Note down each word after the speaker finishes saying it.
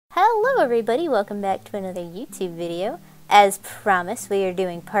Hello everybody, welcome back to another YouTube video. As promised, we are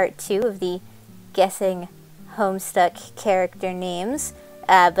doing part 2 of the guessing homestuck character names.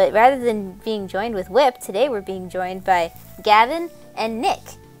 But rather than being joined with Whip, today we're being joined by Gavin and Nick.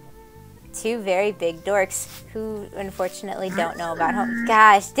 Two very big dorks who unfortunately don't know about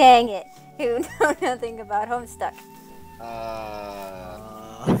gosh dang it, who know nothing about Homestuck.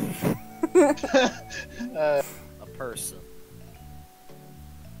 A person.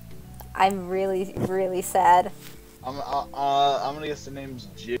 I'm really sad. I'm gonna guess the name's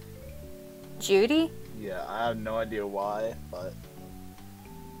Judy. Judy? Yeah, I have no idea why, but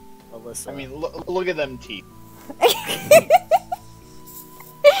Alyssa. I mean, look at them teeth.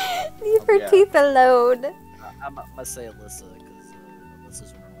 Leave her teeth alone. I'm gonna say Alyssa because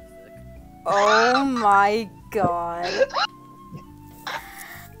Alyssa's normally thick. Oh my god.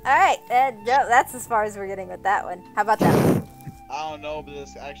 Alright, that's as far as we're getting with that one. How about that? I don't know, but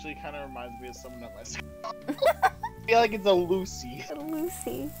this actually kind of reminds me of someone at my school. I feel like it's a Lucy.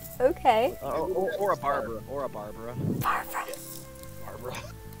 Lucy. Okay. Or a Barbara. Or a Barbara. Barbara. Barbara.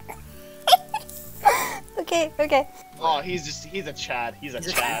 Okay. Oh, he's a Chad. He's a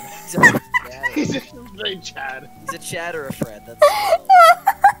Chad. He's a He's a straight Chad. He's a Chad or a Fred.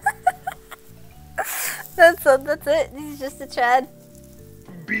 That's it. He's just a Chad.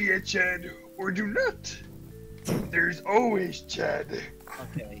 Be a Chad or do not. There's always Chad.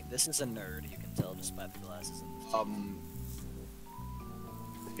 Okay, this is a nerd. You can tell just by the glasses. I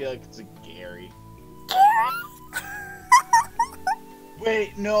feel like it's a Gary.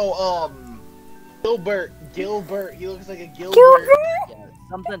 Wait, no, Gilbert. He looks like a Gilbert. Yeah,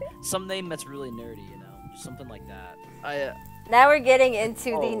 some name that's really nerdy, you know, just something like that. Now we're getting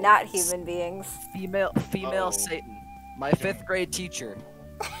into the not human beings. Female Satan. My 5th grade teacher.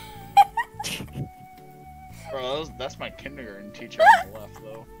 Bro, that's my kindergarten teacher on the left,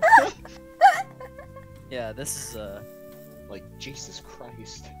 though. Yeah, this is like, Jesus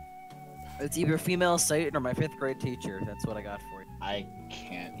Christ. It's either female Satan or my 5th grade teacher. That's what I got for you. I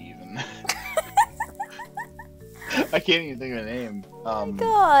can't even. I can't even think of a name.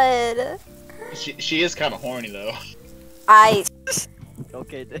 God. She is kind of horny, though.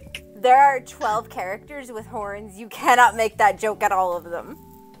 Okay, Nick. There are 12 characters with horns. You cannot make that joke at all of them.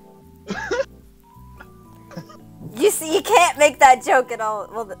 You can't make that joke at all.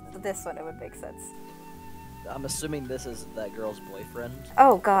 Well, this one, it would make sense. I'm assuming this is that girl's boyfriend.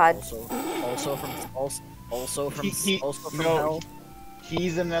 Oh God. Also from No, hell.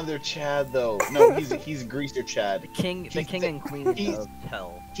 He's another Chad, though. No, he's Greaser Chad. The king and queen of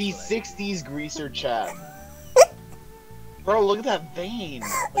hell. He's 60s Greaser Chad. Bro, look at that vein.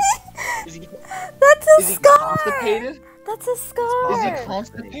 Like, That's a is he scar. constipated? That's a scar. Is he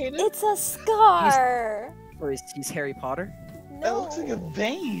constipated? It's a scar. Or he's Harry Potter? No. That looks like a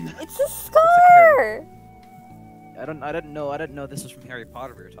vein. It's a scar. I didn't know this was from Harry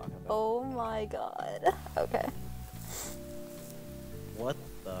Potter we were talking about. Oh my God. Okay. What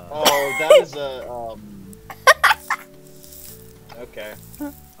the? Oh, that is a Okay.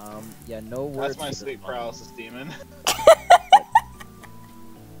 Yeah, no words. That's my sleep paralysis demon.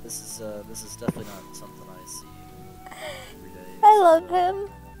 This is definitely not something I see every day. I love him.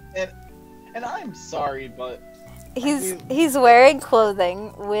 And I'm sorry, but He's wearing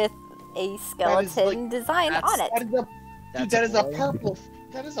clothing with a skeleton design on it. That is a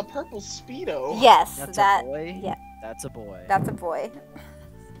purple Speedo. Yes, That's that. a boy? Yeah, That's a boy. that's a boy.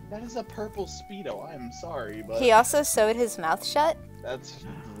 That is a purple Speedo. I'm sorry, but He also sewed his mouth shut. that's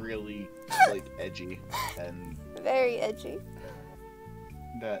really like edgy and Very edgy.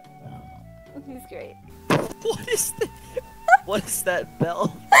 that He's great. What is that? What is that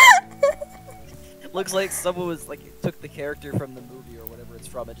bell? Looks like someone was took the character from the movie or whatever it's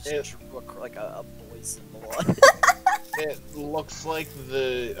from and just drew a boy symbol on it. It looks like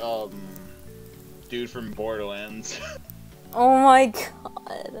the dude from Borderlands. Oh my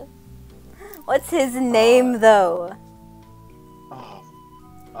God. What's his name though?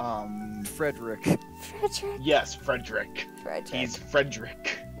 Frederick. Frederick. Yes, Frederick. Frederick. He's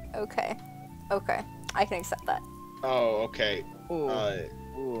Frederick. Okay. Okay. I can accept that. Oh, okay. Ooh.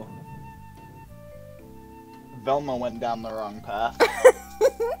 Ooh. Velma went down the wrong path.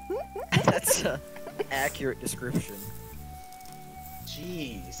 That's an accurate description.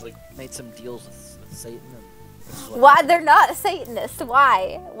 Jeez, like Made some deals with Satan. And Why? They're not Satanists.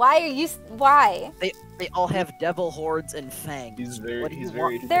 Why? Why are you? Why? They all have devil horns and fangs. he's very What do he's you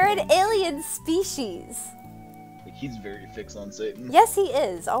very want? They're an alien species. he's very fixed on Satan. Yes, he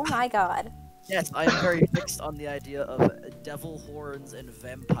is. Oh my God. Yes, I am very fixed on the idea of devil horns and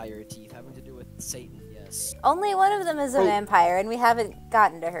vampire teeth having to do with Satan. Yes. this. Only one of them is a Oh. vampire, and we haven't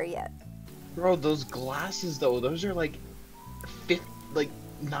gotten to her yet. Bro, those glasses though, those are like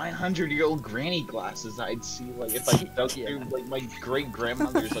 900-year-old granny glasses I'd see like if I dug Yeah. through like my great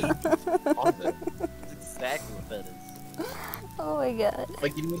grandmother's like closet. That's exactly what that is. Oh my god.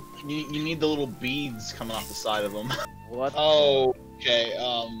 Like you need the little beads coming off the side of them. What? Oh, okay.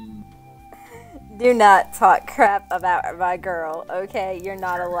 Do not talk crap about my girl, okay? You're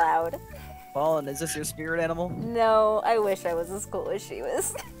not allowed. Fallen, is this your spirit animal? No, I wish I was as cool as she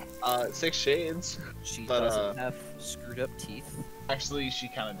was. 6 Shades. She But, doesn't have screwed up teeth. Actually, she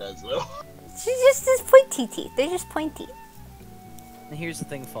kind of does though. She just has pointy teeth. They're just pointy. And here's the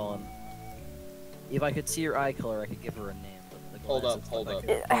thing, Fallen. If I could see her eye color, I could give her a name. But the Hold up, glasses hold look up.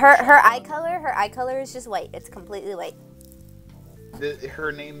 like a Her Photoshop eye color is just white. It's completely white.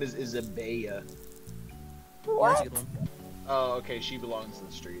 Her name is Isabella. one. What? Here's a good one. Oh, okay. She belongs to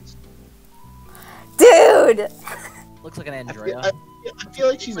the streets. Dude! Looks like an I Andrea. feel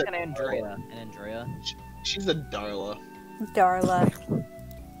like she's Looks like a an Andrea. An Andrea. She's a Darla. Darla.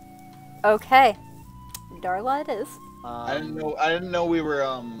 Okay. Darla it is. I didn't know we were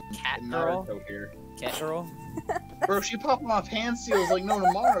Cat in girl. Naruto here. Cat girl. Bro, she popping off hand seals like no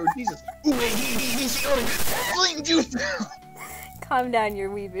tomorrow. Jesus. Ooh, he's flame juice. Calm down, your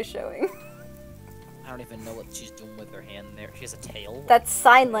weave is showing. I don't even know what she's doing with her hand there. She has a tail. That's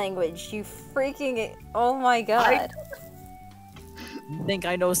sign language, you freaking... Oh my god. You think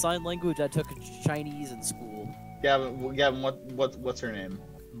I know sign language? I took Chinese in school. Gavin, what's her name?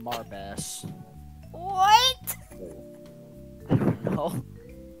 Marbass. What? I don't know.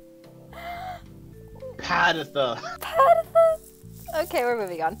 Padatha. Padatha? Okay, we're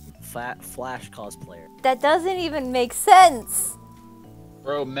moving on. Flash cosplayer. That doesn't even make sense.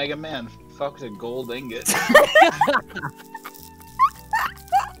 Bro, Mega Man fucked a gold ingot.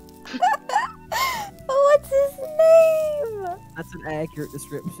 What's his name? That's an accurate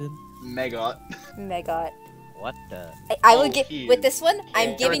description. Megot. Megot. What the? I will Oh, give he with is. this one. I'm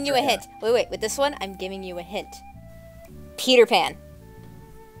Oh, giving you a hint. Wait. With this one, I'm giving you a hint. Peter Pan.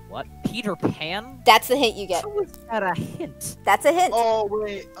 What? Peter Pan? That's the hint you get. How is that a hint? That's a hint. Oh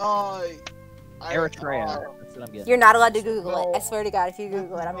wait, Eritrea. That's what I'm getting. You're not allowed to Google it. No. I swear to God, if you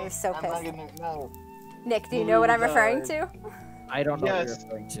Google it, I'm gonna be so I'm not pissed. gonna know. Nick, do you know what I'm referring to? I don't know what Yes.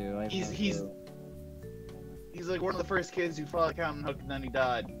 you're referring to. I have no He's clue. he's like one of the first kids who fought Captain Hook and then he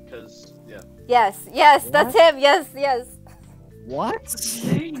died because yeah. Yes, that's What? him. Yes. What?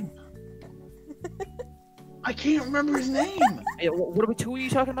 I can't remember his name. Hey, who are you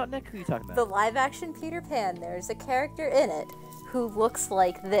talking about, Nick? Who are you talking The about? live-action Peter Pan. There's a character in it who looks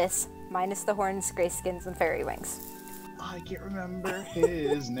like this, minus the horns, gray skins, and fairy wings. I can't remember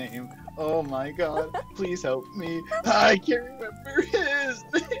his name. Oh my god, please help me. I can't remember his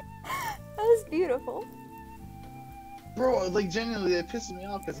name. That was beautiful. Bro, like genuinely, it pisses me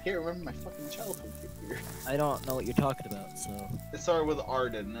off because I can't remember my fucking childhood figure. I don't know what you're talking about, so. It started with R,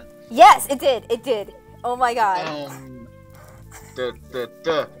 didn't it? Yes, it did. It did. Oh my God. Da, da,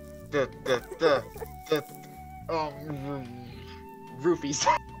 da, da, da, da, da, Roofies.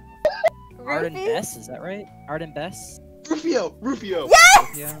 Arden Rufy? Bess, is that right? Arden Bess? Rufio.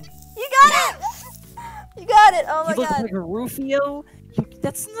 Yes! Yeah. You got it! You got it! Oh my He looks God. like a Rufio?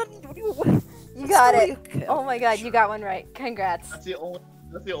 That's not. You got it. Okay, Oh my God, you got one right. Congrats. That's the only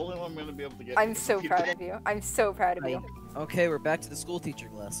one I'm gonna be able to get. I'm so proud of you. I'm so proud of you. Okay, we're back to the school teacher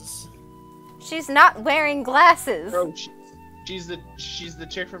glasses. She's not wearing glasses. Bro, she's the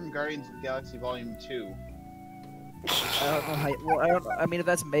chick from Guardians of the Galaxy Volume 2. I don't know how. Well, I don't. I mean, if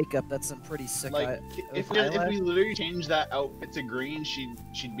that's makeup, that's some pretty sick. Like, if we literally change that outfit to green, she'd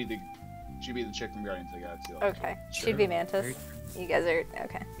be the chick from Guardians of the Galaxy. Okay, Sure. she'd be Mantis. You guys are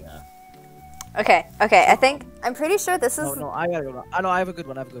okay. Yeah. Okay. I'm pretty sure this is. No, I gotta go. I know. I have a good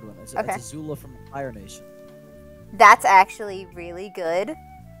one. It's Okay. it's Azula from Fire Nation. That's actually really good.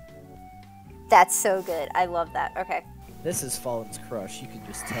 That's so good. I love that. Okay. This is Fallen's crush. You can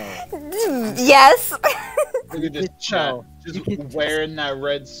just tell. Yes. Look at this could chat, tell. just You could wearing that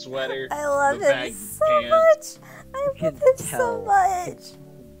red sweater. I love the him baggy so pants. much. I You love can him so tell. much.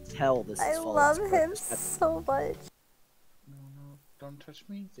 Tell this is I Fallen's love crush. him That's- so much. No, don't touch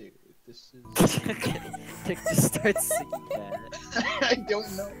me there. This is. Tick just starts singing that. I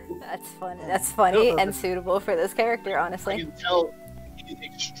don't know. That's funny. That's funny and suitable for this character, I honestly. can tell he's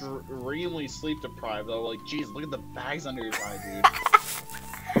extremely sleep deprived though. Like, geez, look at the bags under his eye,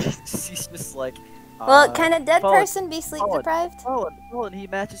 dude. He's just like. Well, can a dead Fallen, person be sleep deprived? Fallen, he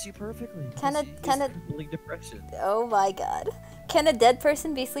matches you perfectly. Can a- He's can a- crippling depression. Oh my God. Can a dead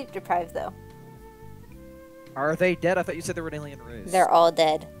person be sleep deprived though? Are they dead? I thought you said they were an alien race. They're all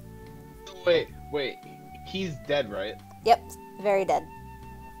dead. Wait. He's dead, right? Yep, very dead.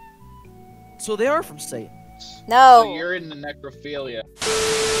 So they are from Satan. No! So you're in the necrophilia.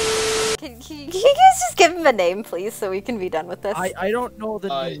 Can you guys just give him a name, please, so we can be done with this? I don't know the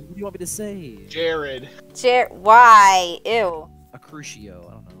name. What do you want me to say? Jared. Why? Ew. A Crucio.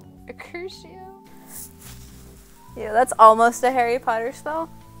 I don't know. A Crucio? Yeah, that's almost a Harry Potter spell.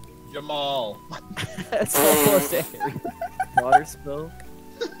 Jamal. That's almost a Harry Potter spell.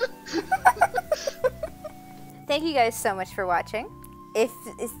 Thank you guys so much for watching.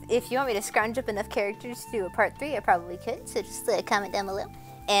 If you want me to scrounge up enough characters to do a part 3, I probably could, so just comment down below.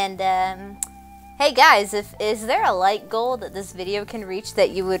 And, hey guys, is there a like goal that this video can reach that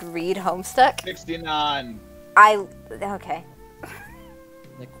you would read Homestuck? 69. Okay.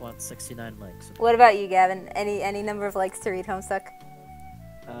 Nick wants 69 likes. What about you, Gavin? Any number of likes to read Homestuck?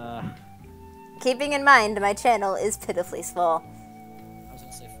 Keeping in mind, my channel is pitifully small. I was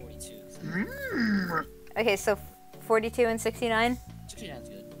gonna say 42. Okay, so 42 and 69? 69 is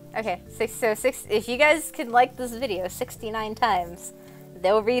good. Okay, if you guys can like this video 69 times,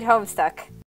 they'll read Homestuck.